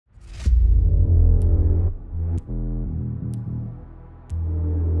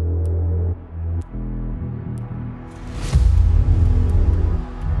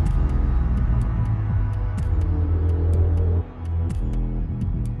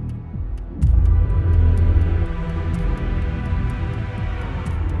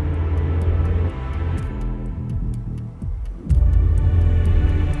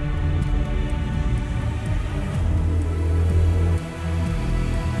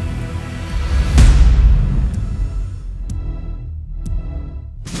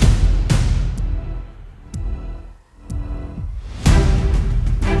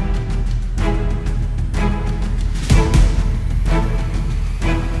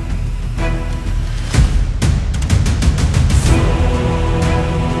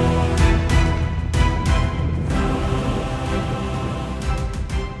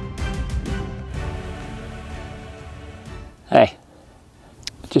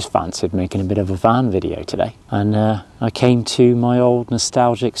just fancied making a bit of a van video today, and I came to my old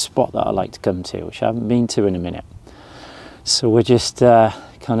nostalgic spot that I like to come to, which I haven't been to in a minute. So we're just kind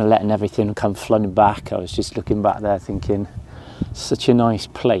of letting everything come flooding back. I was just looking back there thinking, such a nice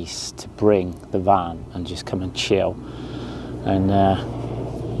place to bring the van and just come and chill, and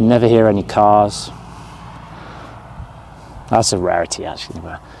never hear any cars. That's a rarity actually,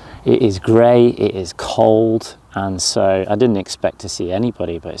 but it is grey, it is cold, and so I didn't expect to see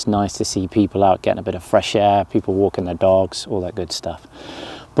anybody, but it's nice to see people out getting a bit of fresh air, people walking their dogs, all that good stuff.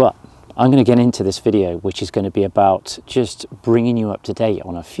 But I'm going to get into this video, which is going to be about just bringing you up to date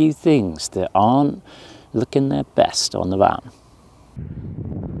on a few things that aren't looking their best on the van.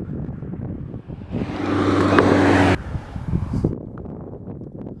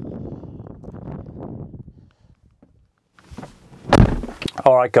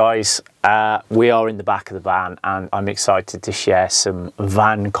 Alright guys, we are in the back of the van and I'm excited to share some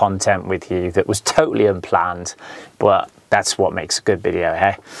van content with you that was totally unplanned, but that's what makes a good video,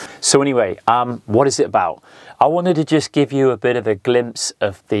 hey? So anyway, what is it about? I wanted to just give you a bit of a glimpse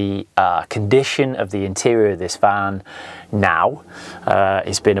of the condition of the interior of this van now.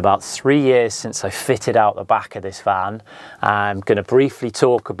 It's been about 3 years since I fitted out the back of this van. I'm going to briefly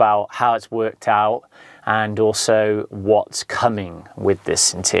talk about how it's worked out and also what's coming with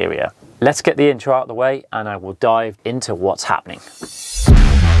this interior. Let's get the intro out of the way and I will dive into what's happening.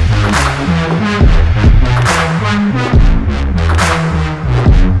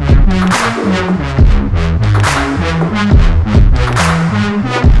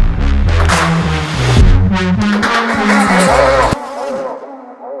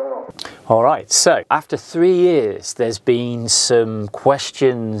 Alright, so after 3 years there's been some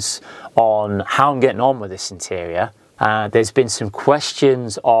questions on how I'm getting on with this interior. There's been some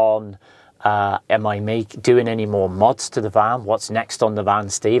questions on am I doing any more mods to the van? What's next on the van,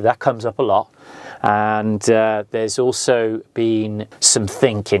 Steve? That comes up a lot. And there's also been some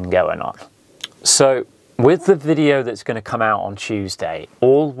thinking going on. So with the video that's going to come out on Tuesday,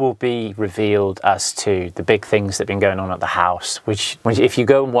 all will be revealed as to the big things that have been going on at the house, which if you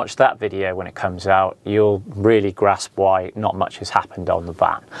go and watch that video when it comes out, you'll really grasp why not much has happened on the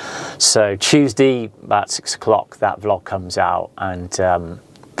van. So Tuesday about 6 o'clock, that vlog comes out, and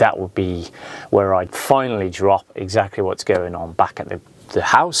that will be where I finally drop exactly what's going on back at the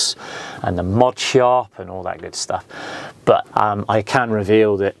house and the mod shop and all that good stuff. But I can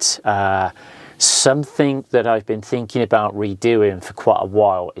reveal that something that I've been thinking about redoing for quite a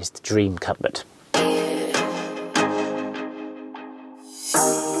while is the dream cupboard.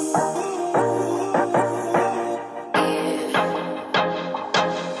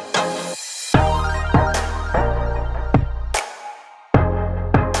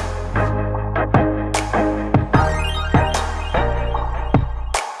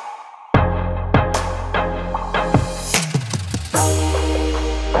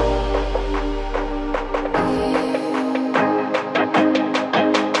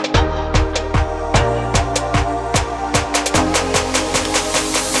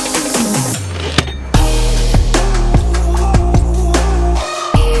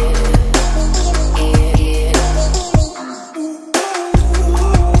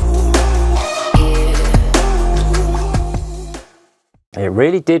 It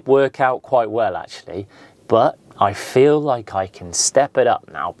really did work out quite well actually, but I feel like I can step it up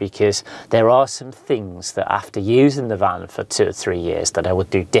now because there are some things that after using the van for 2 or 3 years that I would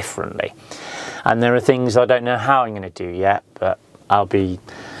do differently. And there are things I don't know how I'm going to do yet, but I'll be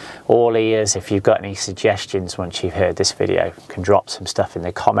all ears if you've got any suggestions once you've heard this video. You can drop some stuff in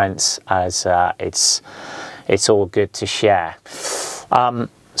the comments, as it's all good to share.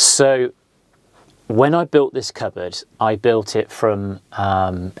 So when I built this cupboard, I built it from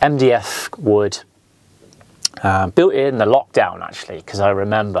MDF wood. Built it in the lockdown actually, because I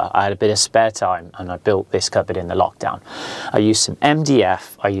remember I had a bit of spare time and I built this cupboard in the lockdown. I used some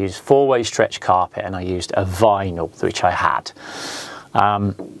MDF, I used 4-way stretch carpet, and I used a vinyl which I had.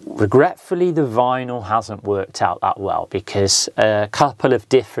 Regretfully, the vinyl hasn't worked out that well because a couple of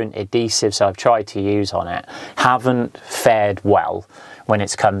different adhesives I've tried to use on it haven't fared well when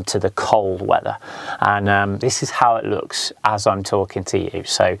it's come to the cold weather, and this is how it looks as I'm talking to you.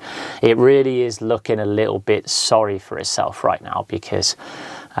 So it really is looking a little bit sorry for itself right now because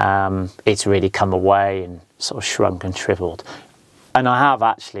it's really come away and sort of shrunk and shriveled. And I have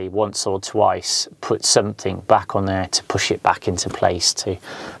actually once or twice put something back on there to push it back into place to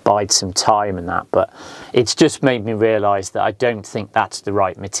bide some time and that, but it's just made me realise that I don't think that's the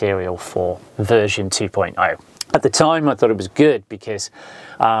right material for version 2.0. At the time I thought it was good because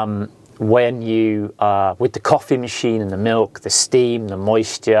when you, with the coffee machine and the milk, the steam, the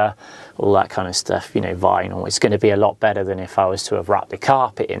moisture, all that kind of stuff, you know, vinyl, it's going to be a lot better than if I was to have wrapped the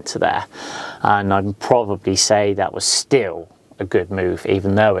carpet into there. And I'd probably say that was still a good move,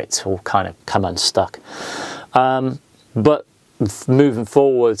 even though it's all kind of come unstuck. But moving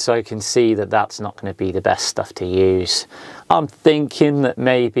forwards, I can see that that's not going to be the best stuff to use. I'm thinking that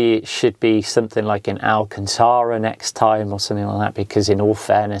maybe it should be something like an Alcantara next time or something like that, because in all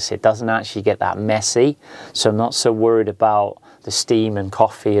fairness, it doesn't actually get that messy. So I'm not so worried about the steam and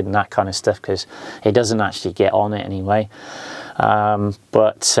coffee and that kind of stuff, because it doesn't actually get on it anyway. Yeah,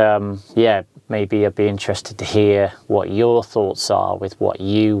 maybe I'd be interested to hear what your thoughts are with what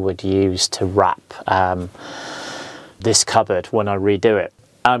you would use to wrap this cupboard when I redo it.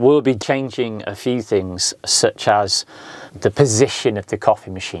 I will be changing a few things, such as the position of the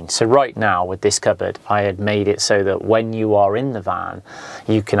coffee machine. So right now with this cupboard, I had made it so that when you are in the van,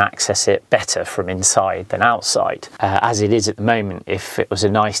 you can access it better from inside than outside. As it is at the moment, if it was a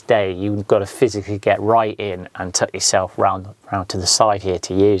nice day, you've got to physically get right in and tuck yourself round to the side here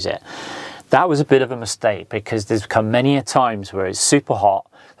to use it. That was a bit of a mistake, because there's come many a times where it's super hot,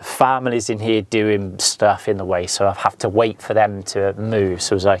 the family's in here doing stuff in the way, so I have to wait for them to move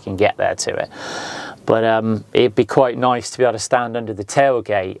so as I can get there to it. But it'd be quite nice to be able to stand under the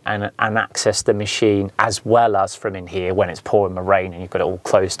tailgate and access the machine, as well as from in here when it's pouring the rain and you've got it all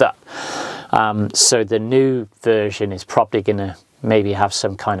closed up. So the new version is probably going to maybe have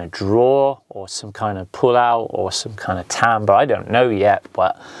some kind of drawer or some kind of pull out or some kind of timbre. I don't know yet,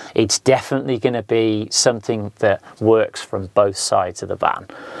 but it's definitely going to be something that works from both sides of the van.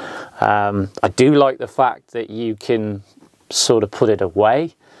 I do like the fact that you can sort of put it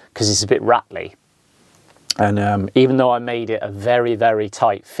away, because it's a bit rattly. And even though I made it a very, very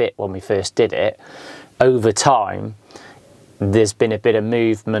tight fit when we first did it, over time there's been a bit of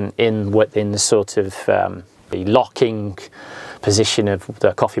movement in the sort of the locking position of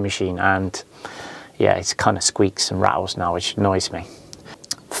the coffee machine, and yeah, it's kind of squeaks and rattles now, which annoys me.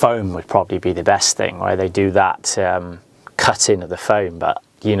 Foam would probably be the best thing, where they do that cutting of the foam, but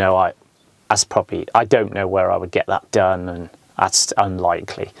you know, I don't know where I would get that done, and that's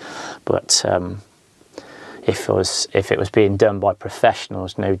unlikely. But if it was being done by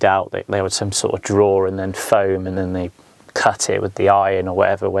professionals, no doubt that there was some sort of drawer and then foam, and then they cut it with the iron or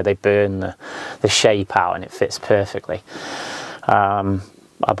whatever, where they burn the shape out and it fits perfectly.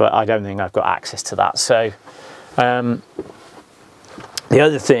 But I don't think I've got access to that. So the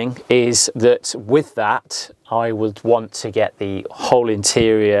other thing is that with that, I would want to get the whole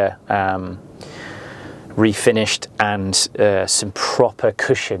interior refinished and some proper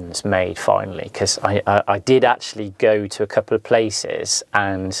cushions made finally, because I did actually go to a couple of places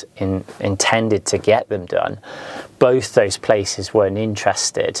and intended to get them done. Both those places weren't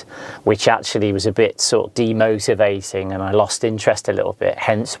interested, which actually was a bit sort of demotivating, and I lost interest a little bit,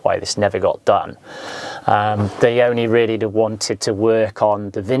 hence why this never got done. They only really wanted to work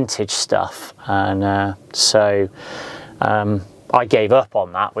on the vintage stuff, and so I gave up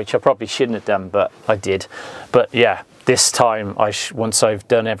on that, which I probably shouldn't have done, but I did. But yeah, this time, once I've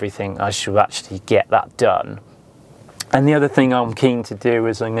done everything, I should actually get that done. And the other thing I'm keen to do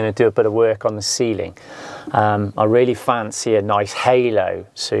is I'm going to do a bit of work on the ceiling. I really fancy a nice halo,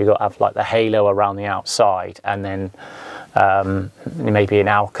 so you've got to have like the halo around the outside, and then maybe an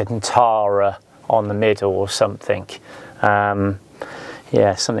Alcantara on the middle or something.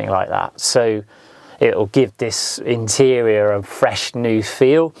 Yeah, something like that. So it'll give this interior a fresh new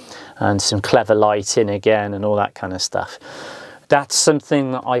feel and some clever lighting again and all that kind of stuff. That's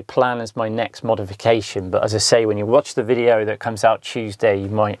something that I plan as my next modification, but as I say, when you watch the video that comes out Tuesday, you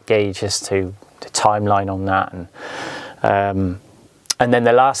might gauge as to the timeline on that. And then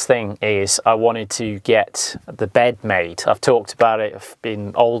the last thing is I wanted to get the bed made. I've talked about it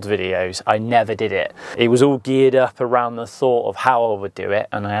in old videos. I never did it. It was all geared up around the thought of how I would do it,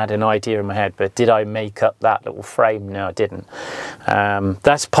 and I had an idea in my head, but did I make up that little frame? No, I didn't.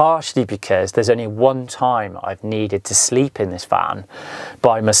 That's partially because there's only one time I've needed to sleep in this van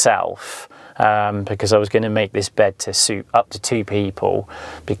by myself. Because I was going to make this bed to suit up to 2 people,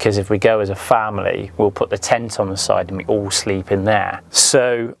 because if we go as a family, we'll put the tent on the side and we all sleep in there.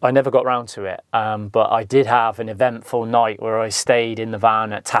 So I never got round to it, but I did have an eventful night where I stayed in the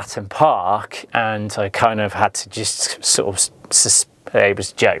van at Tatton Park, and I kind of had to just sort of it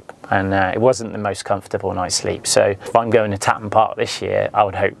was a joke, and it wasn't the most comfortable night's sleep. So if I'm going to Tatton Park this year, I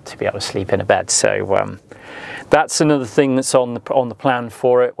would hope to be able to sleep in a bed. So that's another thing that's on the plan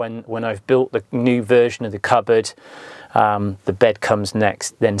for it. When I've built the new version of the cupboard, the bed comes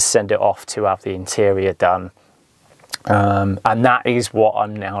next, then send it off to have the interior done. And that is what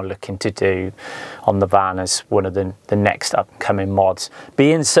I'm now looking to do on the van as one of the next upcoming mods.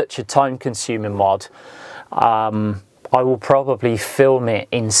 Being such a time-consuming mod, I will probably film it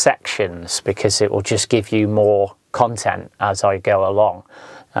in sections because it will just give you more content as I go along,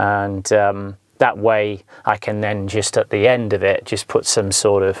 and that way I can then just at the end of it just put some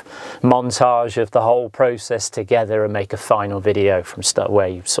sort of montage of the whole process together and make a final video from start where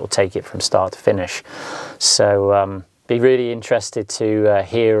you sort of take it from start to finish. So be really interested to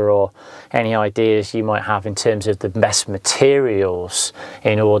hear or any ideas you might have in terms of the best materials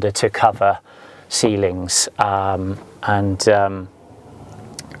in order to cover ceilings,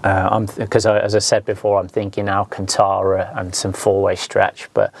 because as I said before, I'm thinking Alcantara and some four-way stretch,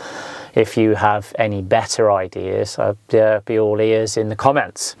 but if you have any better ideas, I'd be all ears in the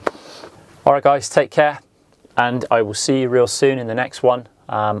comments. Alright guys, take care, and I will see you real soon in the next one.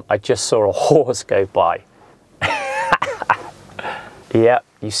 I just saw a horse go by. Yep,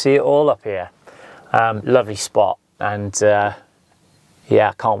 you see it all up here. Lovely spot, and yeah,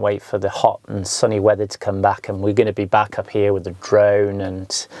 I can't wait for the hot and sunny weather to come back, and we're going to be back up here with the drone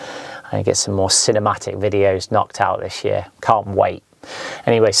and get some more cinematic videos knocked out this year. Can't wait.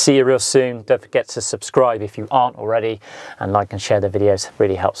 Anyway, see you real soon. Don't forget to subscribe if you aren't already, and like and share the videos. It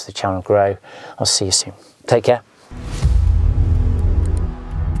really helps the channel grow. I'll see you soon. Take care.